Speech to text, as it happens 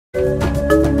Many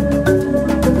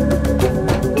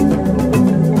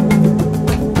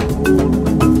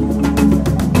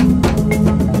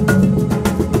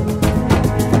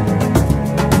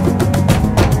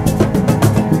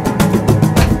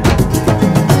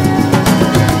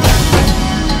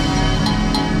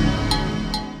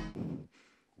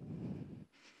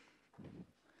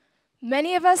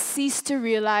of us cease to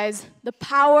realize the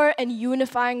power and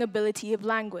unifying ability of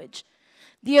language.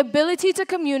 The ability to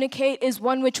communicate is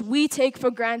one which we take for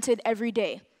granted every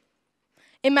day.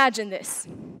 Imagine this.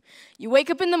 You wake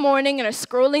up in the morning and are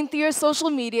scrolling through your social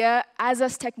media, as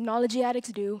us technology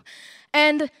addicts do,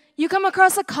 and you come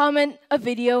across a comment, a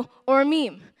video, or a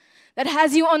meme that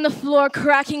has you on the floor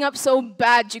cracking up so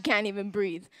bad you can't even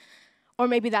breathe. Or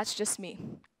maybe that's just me.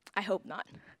 I hope not.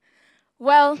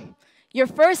 Well, your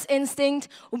first instinct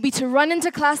will be to run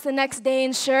into class the next day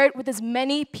and share it with as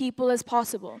many people as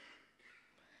possible.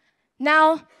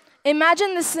 Now,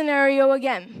 imagine this scenario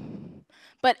again,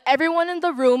 but everyone in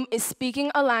the room is speaking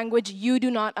a language you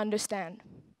do not understand.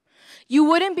 You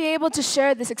wouldn't be able to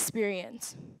share this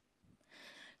experience.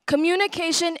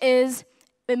 Communication is,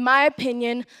 in my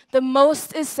opinion, the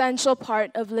most essential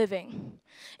part of living.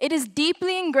 It is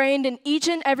deeply ingrained in each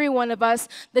and every one of us,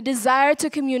 the desire to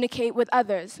communicate with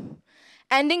others.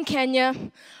 And in Kenya,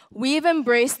 we've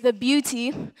embraced the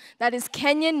beauty that is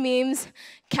Kenyan memes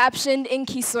captioned in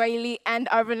Kiswahili and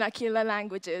our vernacular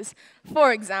languages.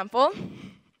 For example,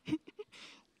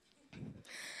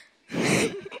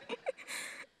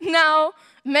 now,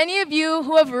 many of you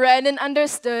who have read and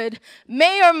understood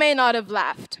may or may not have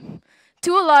laughed.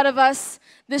 To a lot of us,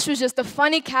 this was just a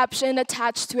funny caption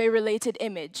attached to a related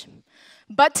image.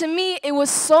 But to me, it was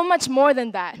so much more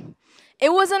than that.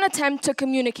 It was an attempt to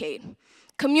communicate.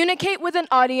 Communicate with an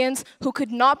audience who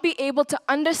could not be able to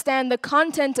understand the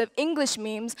content of English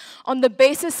memes on the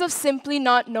basis of simply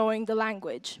not knowing the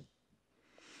language.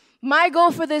 My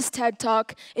goal for this TED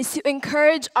Talk is to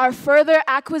encourage our further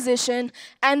acquisition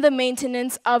and the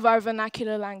maintenance of our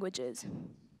vernacular languages.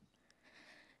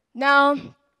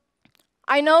 Now,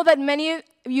 I know that many of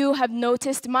you have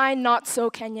noticed my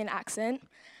not-so-Kenyan accent.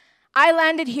 I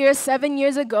landed here 7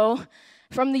 years ago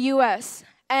from the US.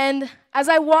 And as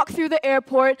I walked through the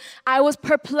airport, I was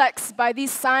perplexed by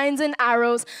these signs and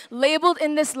arrows labeled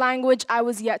in this language I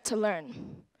was yet to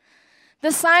learn.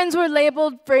 The signs were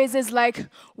labeled phrases like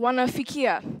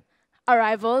wanafikia,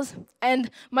 arrivals, and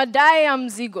madai ya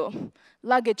mzigo,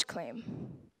 luggage claim.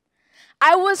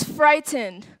 I was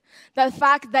frightened the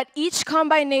fact that each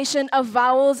combination of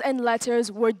vowels and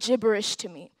letters were gibberish to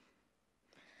me.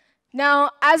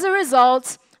 Now, as a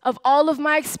result of all of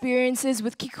my experiences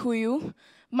with Kikuyu,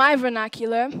 my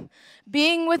vernacular,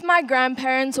 being with my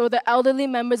grandparents or the elderly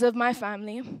members of my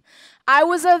family, I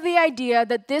was of the idea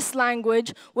that this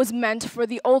language was meant for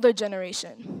the older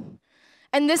generation.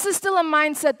 And this is still a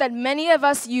mindset that many of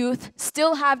us youth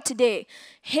still have today,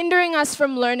 hindering us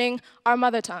from learning our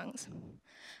mother tongues.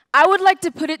 I would like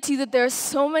to put it to you that there are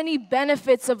so many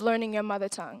benefits of learning your mother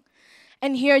tongue.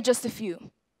 And here are just a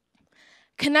few.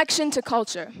 Connection to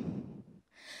culture.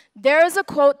 There is a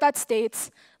quote that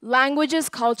states, "Language is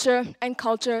culture, and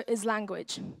culture is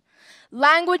language."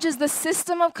 Language is the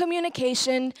system of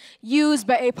communication used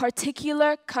by a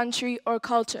particular country or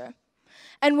culture.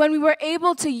 And when we were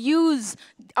able to use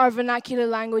our vernacular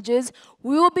languages,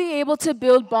 we will be able to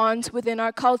build bonds within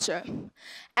our culture.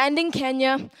 And in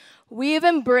Kenya, we have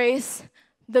embraced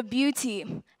the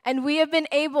beauty, and we have been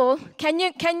able,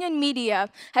 Kenyan media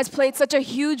has played such a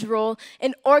huge role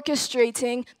in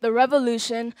orchestrating the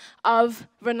revolution of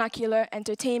vernacular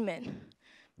entertainment.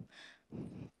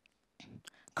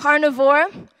 Carnivore,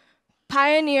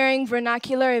 pioneering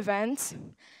vernacular events,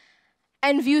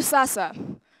 and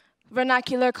Viusasa,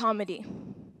 vernacular comedy.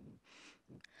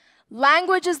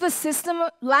 Language is the system,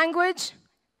 language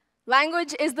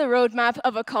is the roadmap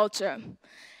of a culture.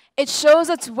 It shows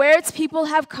us where its people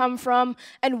have come from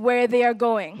and where they are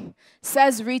going,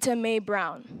 says Rita Mae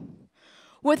Brown.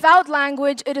 Without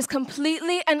language, it is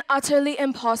completely and utterly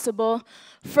impossible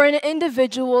for an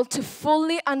individual to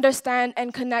fully understand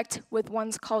and connect with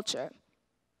one's culture.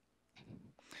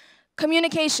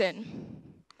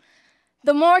 Communication.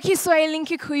 The more Kiswahili and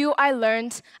Kikuyu I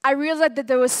learned, I realized that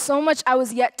there was so much I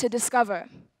was yet to discover.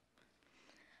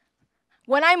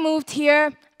 When I moved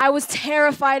here, I was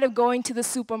terrified of going to the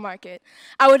supermarket.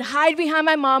 I would hide behind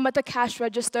my mom at the cash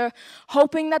register,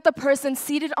 hoping that the person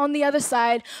seated on the other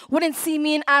side wouldn't see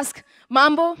me and ask,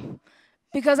 "Mambo?"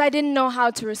 because I didn't know how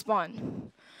to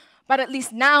respond. But at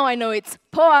least now I know it's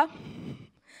 "Poa."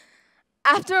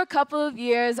 After a couple of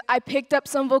years, I picked up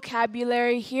some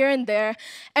vocabulary here and there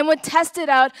and would test it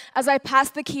out as I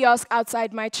passed the kiosk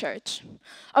outside my church.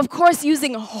 Of course,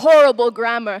 using horrible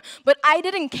grammar, but I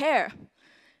didn't care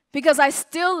because I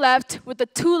still left with the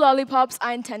 2 lollipops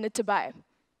I intended to buy.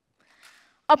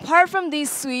 Apart from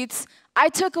these sweets, I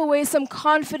took away some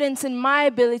confidence in my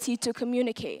ability to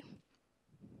communicate.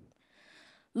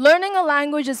 Learning a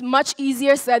language is much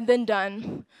easier said than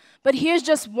done, but here's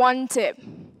just one tip.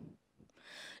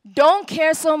 Don't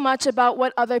care so much about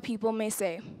what other people may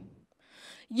say.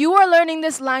 You are learning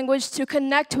this language to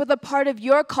connect with a part of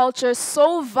your culture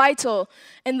so vital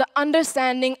in the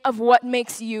understanding of what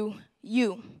makes you,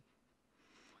 you.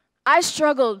 I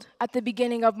struggled at the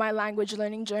beginning of my language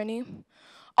learning journey,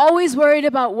 always worried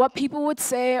about what people would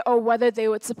say or whether they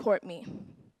would support me.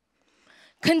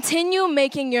 Continue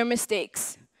making your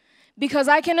mistakes, because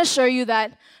I can assure you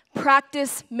that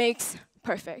practice makes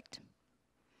perfect.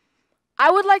 I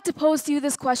would like to pose to you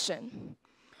this question.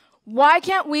 Why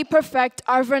can't we perfect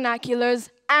our vernaculars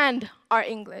and our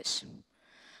English?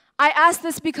 I ask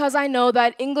this because I know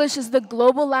that English is the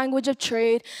global language of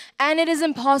trade and it is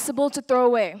impossible to throw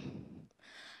away.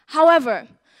 However,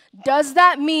 does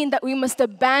that mean that we must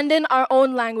abandon our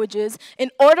own languages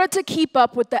in order to keep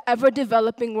up with the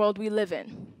ever-developing world we live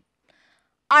in?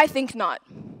 I think not.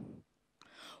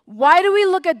 Why do we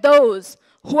look at those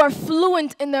who are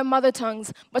fluent in their mother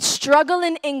tongues but struggle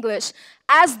in English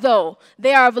as though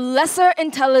they are of lesser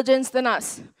intelligence than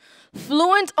us,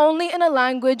 fluent only in a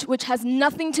language which has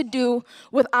nothing to do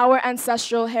with our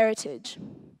ancestral heritage?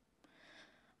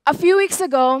 A few weeks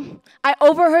ago, I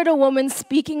overheard a woman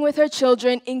speaking with her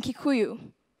children in Kikuyu.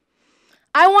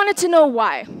 I wanted to know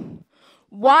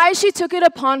why she took it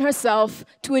upon herself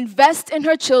to invest in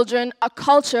her children a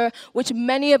culture which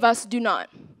many of us do not.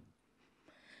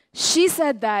 She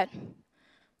said that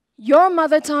your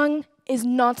mother tongue is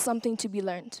not something to be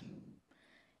learned.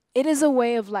 It is a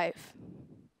way of life.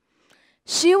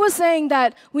 She was saying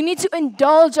that we need to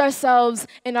indulge ourselves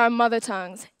in our mother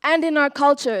tongues and in our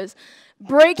cultures,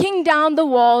 breaking down the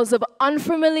walls of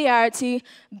unfamiliarity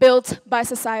built by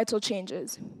societal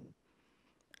changes.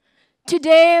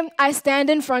 Today, I stand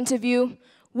in front of you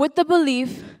with the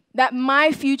belief that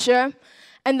my future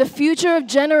and the future of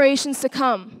generations to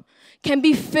come can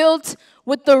be filled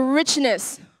with the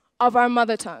richness of our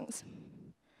mother tongues.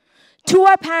 To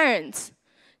our parents,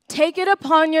 take it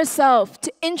upon yourself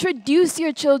to introduce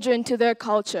your children to their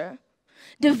culture,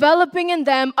 developing in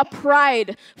them a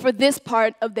pride for this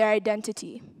part of their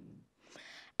identity.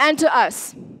 And to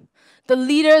us, the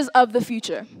leaders of the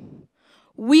future,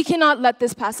 we cannot let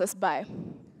this pass us by.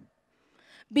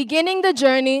 Beginning the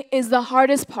journey is the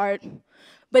hardest part,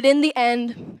 but in the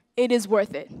end, it is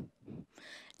worth it.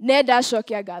 Neda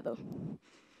Shokyagado.